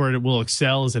Revo drive, where it will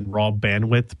excel, is in raw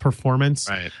bandwidth performance.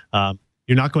 Right.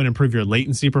 You're not going to improve your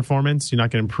latency performance. You're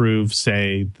not going to improve,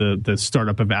 say, the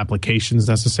startup of applications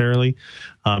necessarily.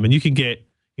 And you can get,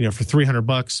 for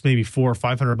 $300, maybe $400 or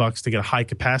 $500 to get a high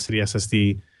capacity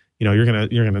SSD. You're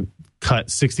gonna cut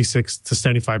 66 to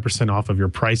 75% off of your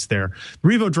price there. The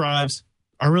Revo drives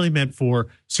are really meant for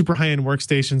super high-end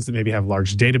workstations that maybe have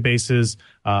large databases,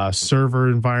 server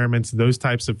environments, those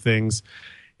types of things.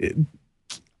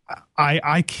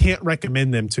 I can't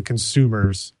recommend them to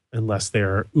consumers unless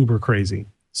they're uber crazy.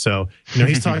 So,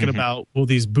 he's talking about, will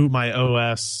these boot my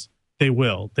OS? They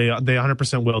will. They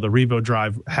 100% will. The Revo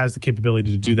drive has the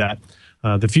capability to do that.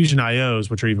 The Fusion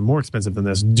IOs, which are even more expensive than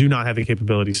this, do not have the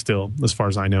capability still, as far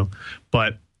as I know.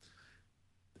 But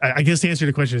I guess the answer to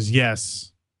the question is yes.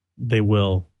 They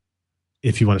will,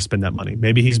 if you want to spend that money.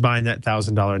 Maybe he's buying that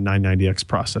 $1,000 990X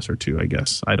processor too, I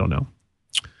guess. I don't know.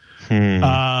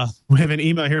 We have an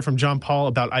email here from John Paul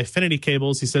about Ifinity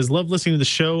cables. He says, "Love listening to the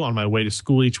show on my way to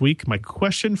school each week. My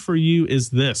question for you is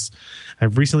this.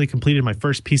 I've recently completed my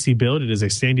first PC build. It is a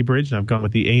Sandy Bridge, and I've gone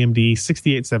with the AMD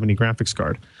 6870 graphics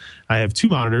card. I have 2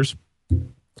 monitors.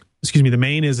 The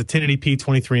main is a 1080p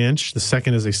 23-inch. The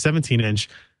second is a 17-inch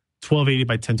 1280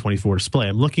 by 1024 display.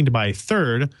 I'm looking to buy a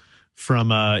third from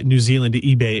New Zealand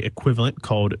eBay equivalent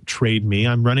called Trade Me.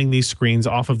 I'm running these screens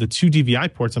off of the 2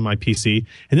 DVI ports on my PC,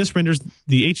 and this renders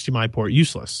the HDMI port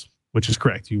useless, which is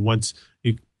correct. You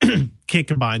can't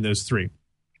combine those 3.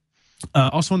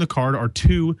 Also on the card are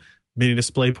 2 mini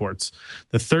display ports.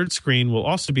 The third screen will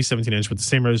also be 17-inch with the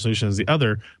same resolution as the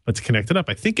other, but to connect it up,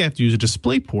 I think I have to use a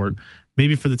display port,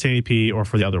 maybe for the 1080p or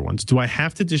for the other ones. Do I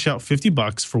have to dish out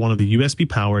 $50 for one of the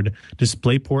USB-powered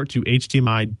display port to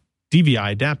HDMI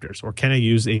DVI adapters, or can I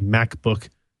use a MacBook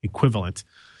equivalent?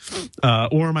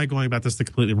 Or am I going about this the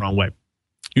completely wrong way?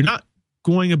 You're not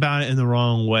going about it in the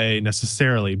wrong way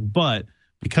necessarily, but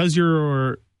because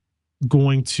you're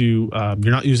going to,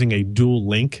 you're not using a dual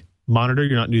link monitor,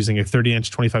 you're not using a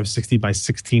 30-inch 2560 by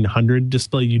 1600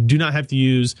 display, you do not have to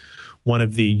use one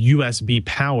of the USB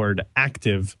powered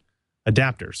active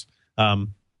adapters.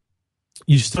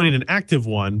 You still need an active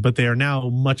one, but they are now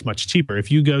much, much cheaper.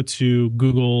 If you go to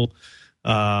Google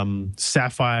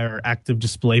Sapphire active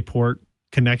DisplayPort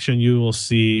connection, you will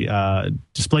see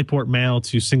DisplayPort male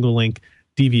to single link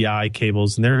DVI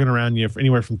cables, and they're going to run you for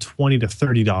anywhere from $20 to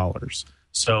 $30.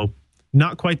 So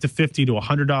not quite the $50 to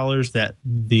 $100 that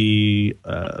the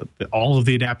all of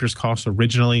the adapters cost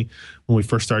originally when we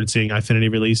first started seeing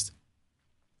iFinity released.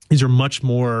 These are much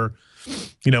more,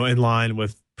 in line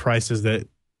with prices that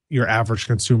your average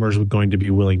consumers are going to be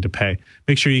willing to pay.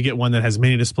 Make sure you get one that has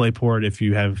mini DisplayPort if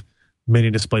you have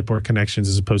mini DisplayPort connections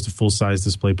as opposed to full-size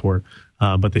DisplayPort,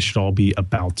 but they should all be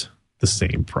about the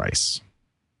same price.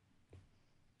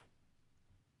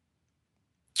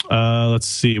 Let's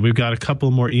see. We've got a couple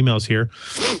more emails here.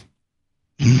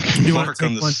 Mark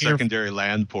on the secondary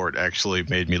LAN port actually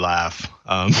made me laugh.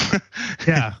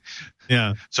 Yeah.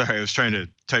 Sorry, I was trying to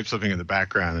type something in the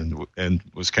background and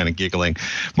was kind of giggling.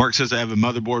 Mark says, I have a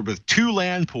motherboard with 2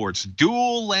 LAN ports,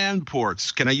 dual LAN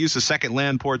ports. Can I use the second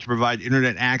LAN port to provide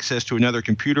internet access to another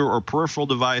computer or peripheral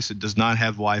device that does not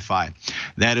have Wi-Fi?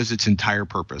 That is its entire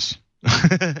purpose.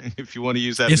 If you want to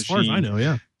use that as machine. As far as I know,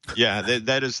 yeah. Yeah,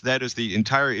 that is the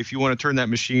entire. If you want to turn that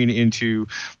machine into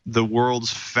the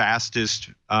world's fastest,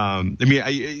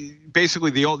 basically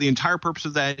the entire purpose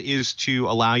of that is to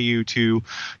allow you to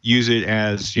use it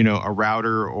as a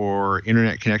router or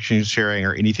internet connection sharing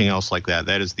or anything else like that.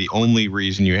 That is the only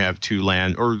reason you have 2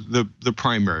 LAN, or the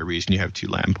primary reason you have 2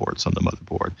 LAN ports on the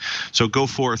motherboard. So go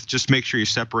forth, just make sure you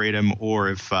separate them. Or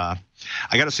if I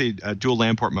got to say, dual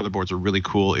LAN port motherboards are really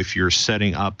cool if you're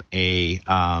setting up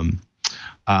an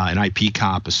IP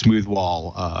comp, a smooth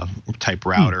wall type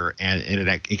router, and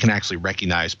it can actually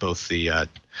recognize both the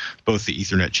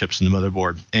Ethernet chips in the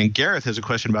motherboard. And Gareth has a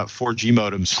question about 4G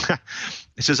modems.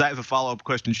 It says, I have a follow-up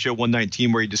question to show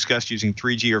 119 where you discussed using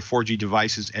 3G or 4G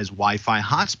devices as Wi-Fi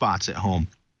hotspots at home.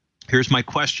 Here's my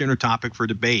question or topic for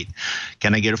debate.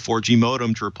 Can I get a 4G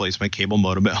modem to replace my cable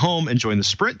modem at home and join the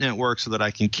Sprint network so that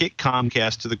I can kick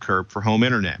Comcast to the curb for home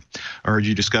internet? I heard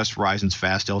you discuss Verizon's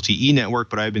fast LTE network,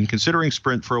 but I've been considering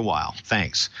Sprint for a while.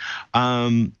 Thanks.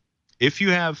 If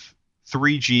you have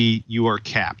 3G, you are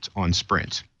capped on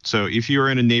Sprint. So if you're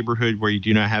in a neighborhood where you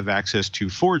do not have access to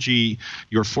 4G,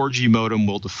 your 4G modem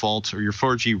will default, or your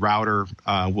 4G router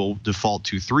will default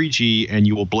to 3G, and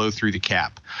you will blow through the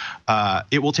cap.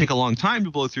 It will take a long time to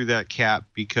blow through that cap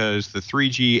because the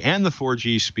 3G and the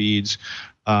 4G speeds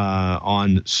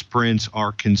on Sprint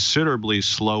are considerably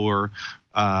slower.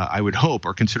 I would hope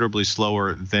are considerably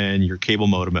slower than your cable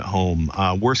modem at home.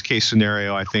 Worst case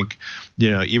scenario, I think,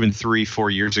 even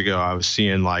 3-4 years ago, I was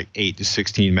seeing like 8 to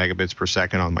 16 megabits per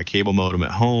second on my cable modem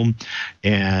at home.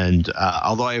 And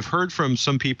although I have heard from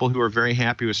some people who are very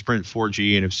happy with Sprint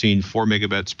 4G and have seen 4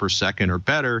 megabits per second or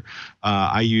better,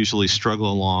 I usually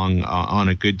struggle along on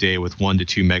a good day with 1 to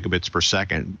 2 megabits per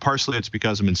second. Partially it's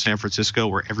because I'm in San Francisco,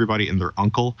 where everybody and their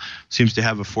uncle seems to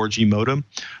have a 4G modem.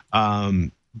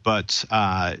 But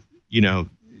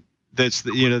that's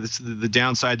the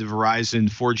downside to Verizon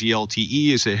 4G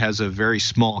LTE is it has a very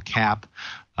small cap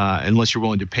unless you're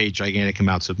willing to pay gigantic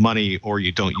amounts of money or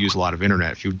you don't use a lot of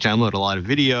internet. If you download a lot of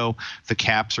video, the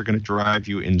caps are going to drive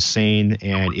you insane.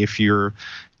 And if you're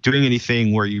doing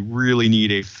anything where you really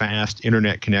need a fast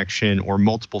internet connection or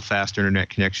multiple fast internet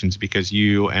connections because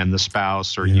you and the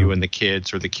spouse or you and the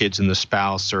kids or the kids and the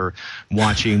spouse are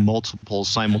watching multiple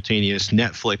simultaneous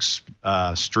Netflix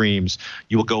streams,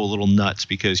 you will go a little nuts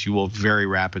because you will very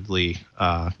rapidly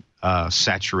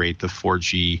saturate the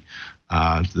 4G,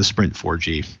 the Sprint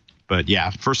 4G. But yeah,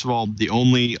 first of all, the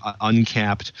only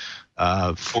uncapped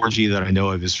 4G that I know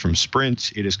of is from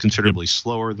Sprint. It is considerably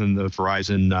slower than the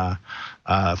Verizon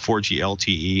 4G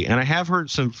LTE. And I have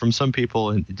heard from some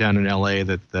people down in LA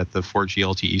that the 4G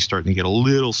LTE is starting to get a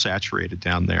little saturated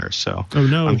down there. So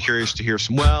I'm curious to hear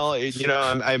some. Well,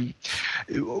 I'm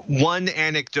one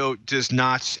anecdote does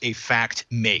not a fact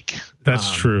make. That's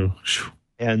true.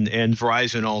 And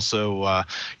Verizon also,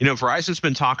 Verizon's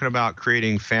been talking about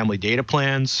creating family data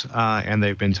plans, and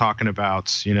they've been talking about,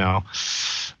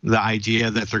 the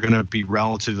idea that they're going to be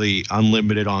relatively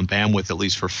unlimited on bandwidth, at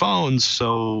least for phones.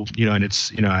 So, and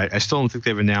it's, I still don't think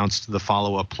they've announced the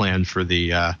follow-up plan for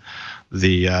the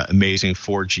amazing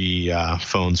 4G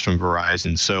phones from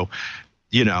Verizon. So,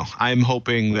 I'm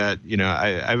hoping that, I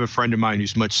have a friend of mine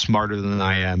who's much smarter than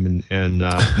I am and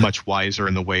much wiser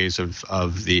in the ways of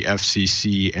the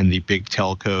FCC and the big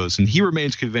telcos. And he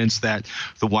remains convinced that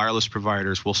the wireless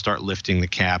providers will start lifting the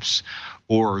caps,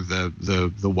 or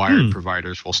the wired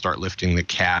providers will start lifting the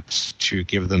caps to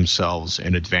give themselves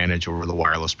an advantage over the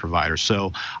wireless providers.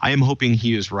 So I am hoping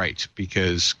he is right,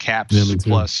 because caps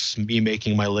plus me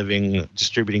making my living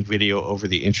distributing video over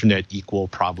the internet equal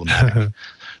problematic.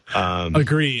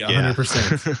 Agree,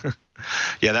 100%.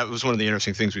 Yeah, that was one of the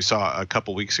interesting things we saw a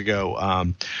couple weeks ago,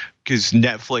 because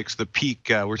Netflix, the peak,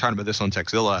 we're talking about this on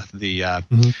Texzilla,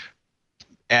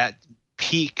 at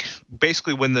peak,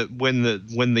 basically when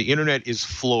the internet is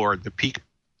floored, the peak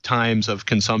times of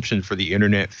consumption for the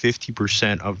internet,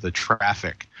 50% of the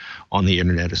traffic on the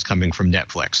internet is coming from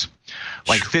Netflix.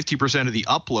 Like 50% of the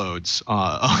uploads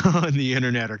on the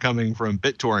internet are coming from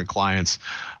BitTorrent clients.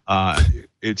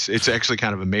 It's actually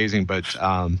kind of amazing, but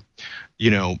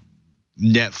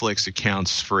Netflix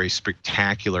accounts for a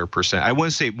spectacular percent. I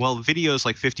want to say, videos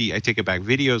like 50. I take it back.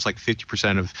 Videos like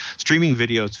 50% of streaming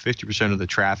videos, 50% of the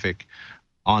traffic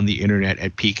on the internet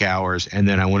at peak hours, and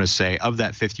then I want to say of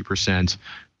that 50%,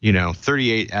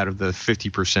 38 out of the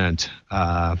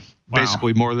 50%.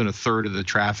 Basically, more than a third of the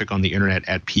traffic on the internet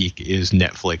at peak is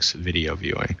Netflix video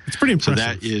viewing. It's pretty impressive.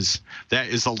 So that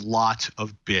is a lot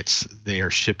of bits they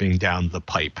are shipping down the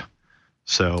pipe.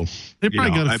 So they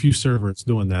probably got a few servers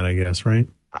doing that, I guess, right?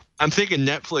 I'm thinking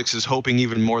Netflix is hoping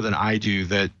even more than I do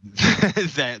that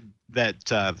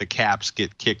the caps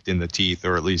get kicked in the teeth,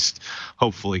 or at least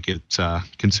hopefully get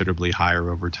considerably higher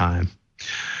over time.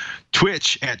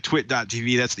 Twitch at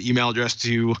twit.tv. That's the email address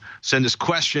to send us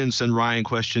questions, send Ryan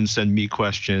questions, send me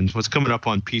questions. What's coming up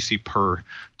on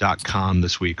PCPer.com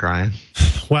this week, Ryan?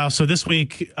 Wow. So this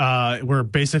week, we're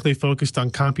basically focused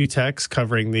on Computex,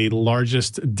 covering the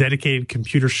largest dedicated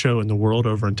computer show in the world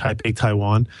over in Taipei,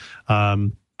 Taiwan.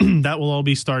 That will all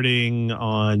be starting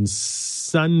on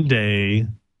Sunday,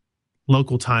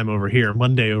 local time over here,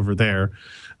 Monday over there.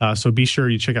 So be sure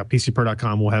you check out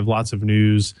PCPer.com. We'll have lots of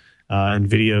news and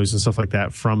videos and stuff like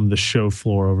that from the show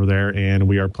floor over there. And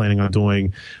we are planning on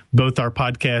doing both our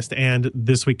podcast and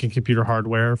This Week in Computer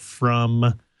Hardware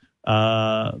from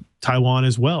Taiwan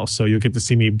as well. So you'll get to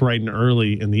see me bright and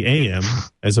early in the AM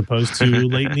as opposed to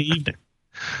late in the evening.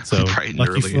 So bright and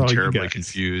early and terribly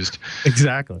confused.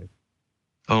 Exactly.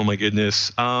 Oh my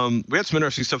goodness. We had some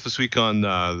interesting stuff this week on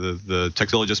the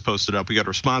Texzilla just posted up. We got a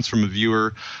response from a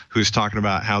viewer who's talking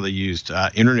about how they used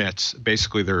internet,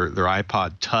 basically their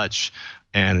iPod Touch,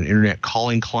 and an internet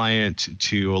calling client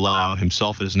to allow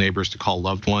himself and his neighbors to call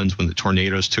loved ones when the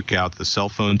tornadoes took out the cell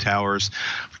phone towers.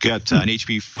 We've got an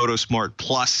HP PhotoSmart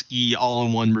Plus E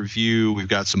all-in-one review. We've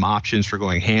got some options for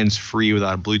going hands-free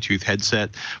without a Bluetooth headset,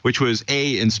 which was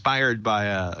A, inspired by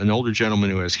an older gentleman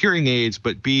who has hearing aids,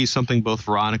 but B, something both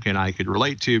Veronica and I could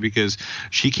relate to, because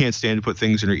she can't stand to put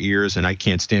things in her ears and I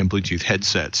can't stand Bluetooth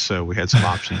headsets. So we had some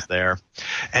options there.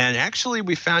 And actually,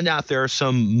 we found out there are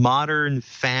some modern,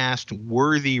 fast,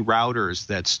 worthy routers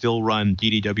that still run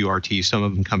DDWRT, some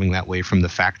of them coming that way from the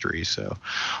factory. So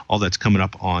all that's coming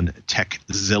up on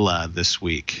Techzilla this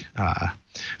week.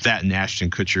 That and Ashton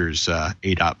Kutcher's A.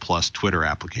 Plus Twitter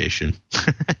application.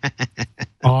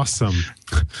 Awesome.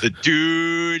 The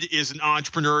dude is an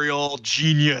entrepreneurial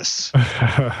genius.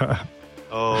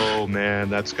 Oh,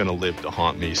 man, that's going to live to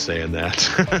haunt me saying that.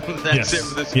 That's it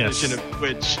for this edition of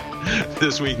Twitch.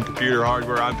 This Week in Computer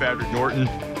Hardware. I'm Patrick Norton.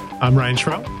 I'm Ryan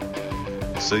Schroep.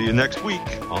 See you next week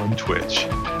on Twitch.